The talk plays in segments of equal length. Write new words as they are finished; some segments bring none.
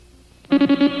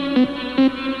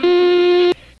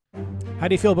How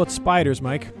do you feel about spiders,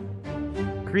 Mike?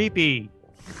 Creepy,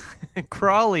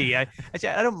 crawly. I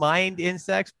don't mind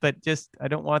insects, but just I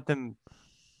don't want them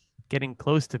getting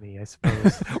close to me, I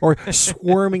suppose. Or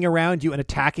swarming around you and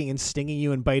attacking and stinging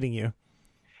you and biting you?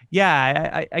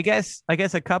 Yeah, I guess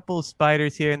a couple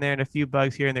spiders here and there and a few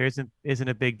bugs here and there isn't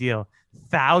a big deal.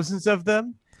 Thousands of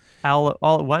them all at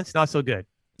once, not so good.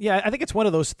 Yeah, I think it's one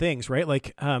of those things, right?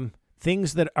 Like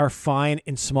things that are fine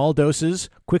in small doses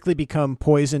quickly become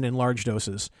poison in large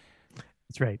doses.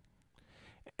 That's right.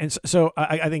 And so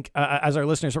I think, as our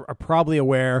listeners are probably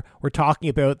aware, we're talking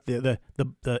about the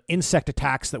insect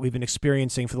attacks that we've been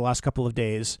experiencing for the last couple of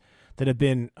days that have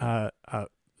been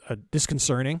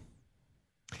disconcerting.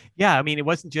 Yeah, I mean, it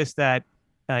wasn't just that.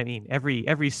 I mean,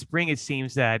 every spring it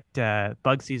seems that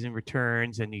bug season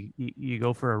returns, and you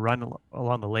go for a run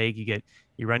along the lake.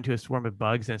 You run to a swarm of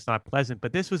bugs, and it's not pleasant.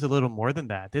 But this was a little more than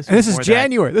that. This is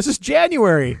January. This is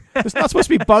January. It's not supposed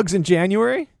to be bugs in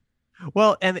January.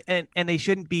 Well, and they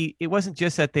shouldn't be. It wasn't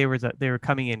just that they were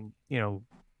coming in,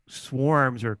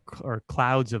 swarms or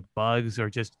clouds of bugs, or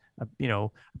just a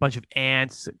bunch of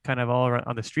ants kind of all around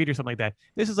on the street or something like that.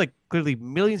 This is like clearly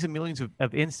millions and millions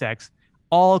of insects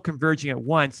all converging at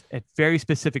once at very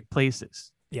specific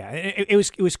places. Yeah, it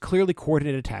was clearly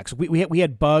coordinated attacks. We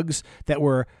had bugs that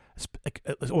were.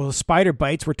 Well, spider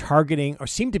bites were targeting, or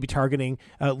seemed to be targeting,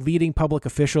 leading public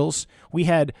officials. We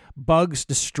had bugs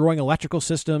destroying electrical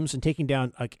systems and taking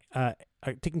down our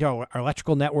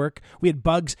electrical network. We had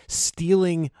bugs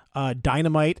stealing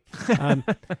dynamite.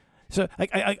 So,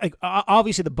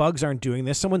 obviously, the bugs aren't doing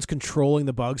this. Someone's controlling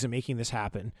the bugs and making this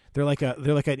happen. They're like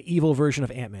an evil version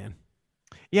of Ant-Man.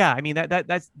 Yeah, I mean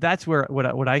that's where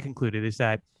what I concluded is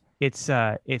that it's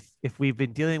if we've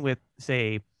been dealing with,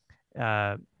 say,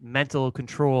 mental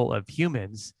control of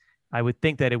humans, I would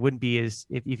think that it wouldn't be as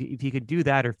if you could do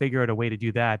that or figure out a way to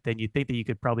do that, then you'd think that you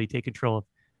could probably take control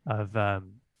of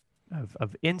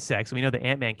insects. And we know that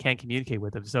Ant-Man can't communicate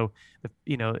with them, so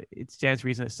it stands to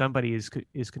reason that somebody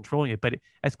is controlling it. But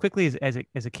as quickly as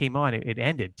it came on, it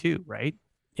ended too, right?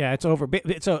 Yeah, it's over.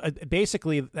 So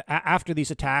basically, after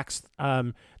these attacks,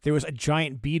 there was a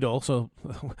giant beetle. So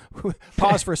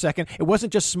pause for a second. It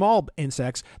wasn't just small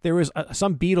insects. There was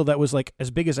some beetle that was like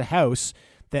as big as a house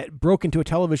that broke into a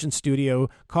television studio,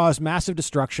 caused massive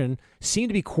destruction, seemed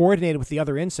to be coordinated with the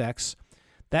other insects.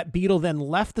 That beetle then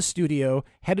left the studio,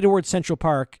 headed towards Central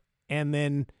Park, and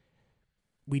then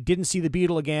we didn't see the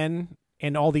beetle again,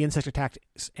 and all the insect attacks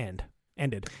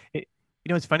ended.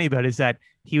 What's funny about it is that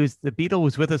the beetle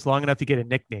was with us long enough to get a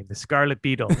nickname, the Scarlet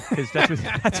Beetle, because that's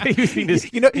what he was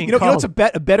being what's a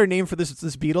better name for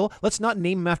this beetle? Let's not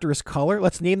name him after his color.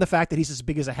 Let's name the fact that he's as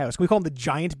big as a house. Can we call him the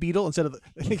Giant Beetle instead of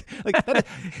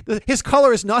his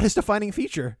color is not his defining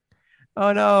feature.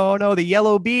 Oh no, the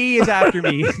yellow bee is after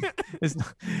me.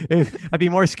 I'd be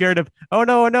more scared of, oh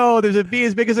no, there's a bee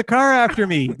as big as a car after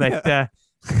me. But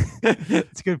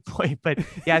it's a good point. But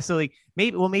yeah, so like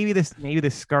maybe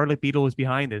this Scarlet Beetle was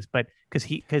behind this, but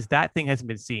because that thing hasn't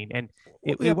been seen, and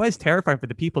it was terrifying for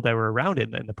the people that were around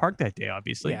it in the park that day,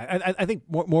 obviously. Yeah, I think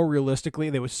more realistically,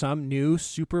 there was some new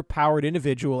super powered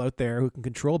individual out there who can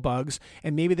control bugs,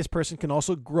 and maybe this person can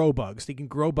also grow bugs. They can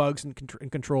grow bugs and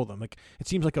control them. Like, it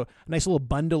seems like a nice little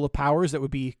bundle of powers that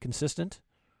would be consistent.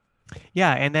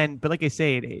 Yeah, and then, but like I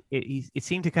say, it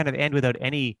seemed to kind of end without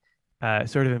any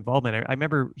sort of involvement. I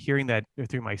remember hearing that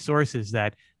through my sources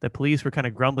that the police were kind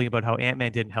of grumbling about how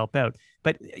Ant-Man didn't help out.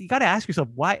 But you got to ask yourself,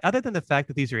 why, other than the fact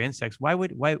that these are insects, why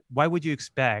would you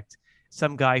expect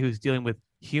some guy who's dealing with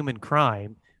human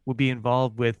crime would be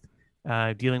involved with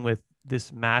dealing with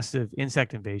this massive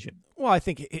insect invasion? Well, I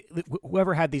think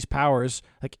whoever had these powers,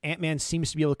 like Ant-Man seems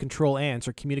to be able to control ants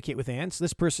or communicate with ants.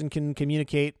 This person can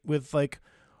communicate with like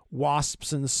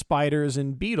wasps and spiders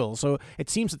and beetles. So it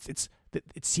seems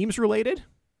it seems related.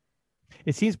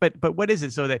 It seems, but what is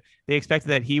it? So that they expected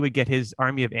that he would get his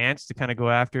army of ants to kind of go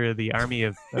after the army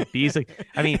of bees. Like,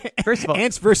 I mean, first of all,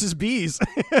 ants versus bees.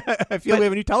 I feel we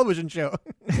have a new television show.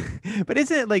 But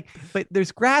isn't it like? But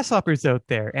there's grasshoppers out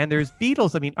there, and there's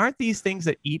beetles. I mean, aren't these things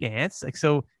that eat ants? Like,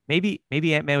 so maybe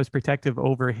Ant-Man was protective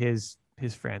over his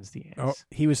friends, the ants. Oh,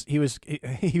 he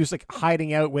was like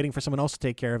hiding out, waiting for someone else to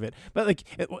take care of it. But like,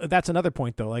 that's another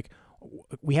point though. Like,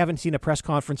 we haven't seen a press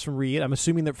conference from Reed. I'm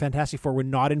assuming that Fantastic Four were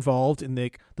not involved in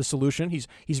the solution. He's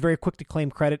very quick to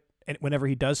claim credit whenever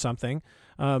he does something.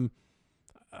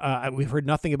 We've heard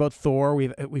nothing about Thor.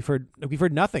 We've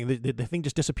heard nothing. The thing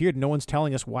just disappeared. No one's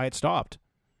telling us why it stopped.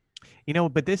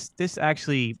 But this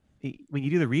actually, when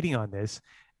you do the reading on this,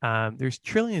 there's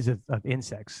trillions of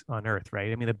insects on Earth,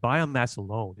 right? I mean, the biomass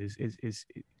alone is it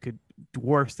could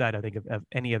dwarfs that, I think, of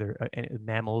any other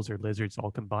mammals or lizards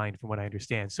all combined, from what I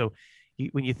understand. So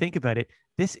when you think about it,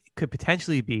 this could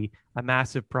potentially be a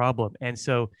massive problem. And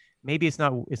so maybe it's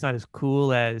not as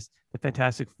cool as the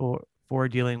Fantastic Four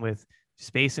dealing with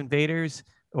space invaders,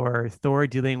 or Thor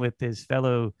dealing with his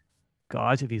fellow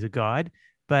gods, if he's a god.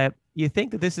 But you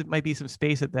think that might be some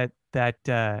space that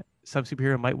some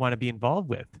superhero might want to be involved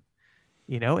with,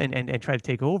 and try to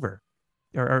take over,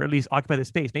 or at least occupy the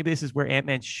space. Maybe this is where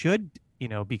Ant-Man should,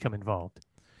 become involved.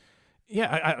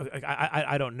 Yeah,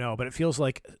 I don't know, but it feels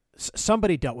like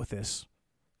somebody dealt with this,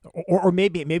 or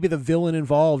maybe the villain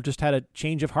involved just had a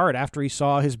change of heart after he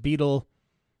saw his Beetle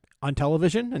on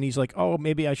television, and he's like, oh,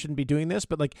 maybe I shouldn't be doing this.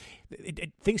 But like,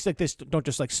 things like this don't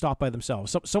just like stop by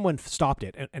themselves. Someone stopped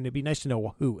it, and it'd be nice to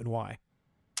know who and why.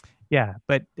 Yeah,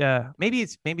 but maybe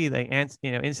like ants,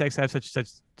 insects have such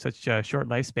short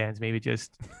lifespans. Maybe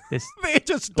just this they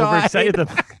just died. Overexcited them.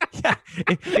 Yeah,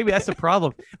 maybe that's the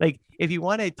problem. Like, if you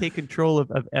want to take control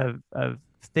of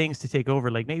things to take over,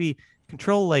 like maybe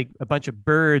control like a bunch of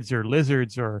birds or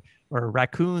lizards or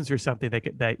raccoons or something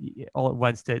that all at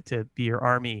once to be your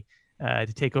army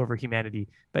to take over humanity.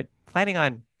 But planning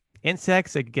on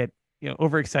insects that get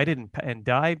overexcited and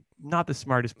die, not the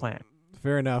smartest plan.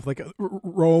 Fair enough. Like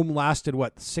Rome lasted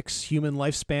 6 human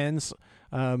lifespans.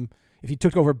 If you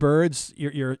took over birds,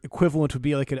 your equivalent would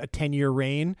be like a 10-year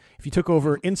reign. If you took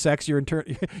over insects, your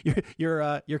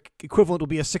equivalent will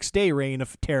be a 6-day reign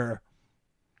of terror.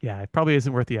 Yeah, it probably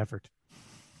isn't worth the effort.